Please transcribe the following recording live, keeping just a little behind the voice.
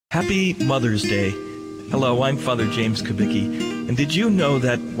Happy Mother's Day. Hello, I'm Father James Kubicki. And did you know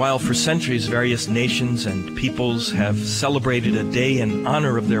that while for centuries various nations and peoples have celebrated a day in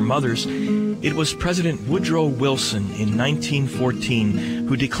honor of their mothers, it was President Woodrow Wilson in 1914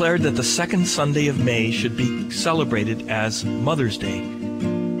 who declared that the second Sunday of May should be celebrated as Mother's Day.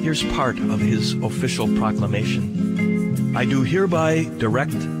 Here's part of his official proclamation. I do hereby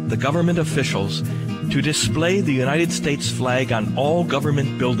direct the government officials to display the United States flag on all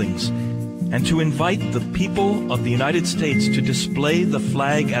government buildings, and to invite the people of the United States to display the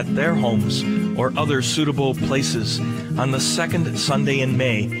flag at their homes or other suitable places on the second Sunday in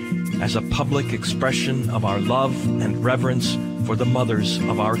May as a public expression of our love and reverence for the mothers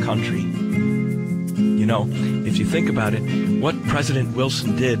of our country. You know, if you think about it, what President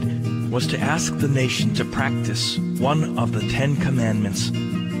Wilson did was to ask the nation to practice one of the 10 Commandments: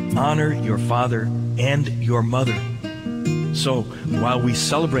 honor your father and your mother. So, while we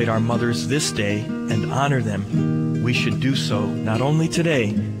celebrate our mothers this day and honor them, we should do so not only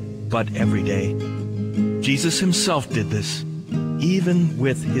today, but every day. Jesus himself did this, even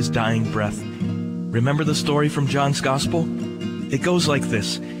with his dying breath. Remember the story from John's Gospel? It goes like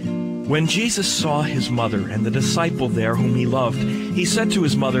this. When Jesus saw his mother and the disciple there whom he loved, he said to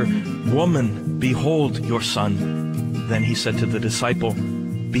his mother, "Woman, behold your son." Then he said to the disciple,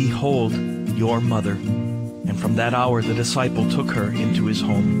 "Behold your mother." And from that hour the disciple took her into his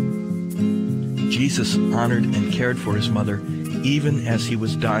home. Jesus honored and cared for his mother even as he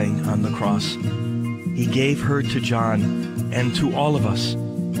was dying on the cross. He gave her to John and to all of us.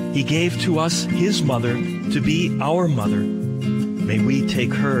 He gave to us his mother to be our mother. May we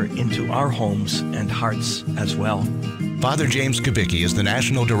take her into our homes and hearts as well. Father James Kubicki is the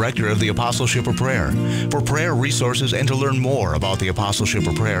National Director of the Apostleship of Prayer. For prayer resources and to learn more about the Apostleship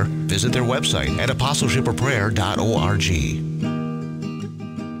of Prayer, visit their website at apostleshipofprayer.org.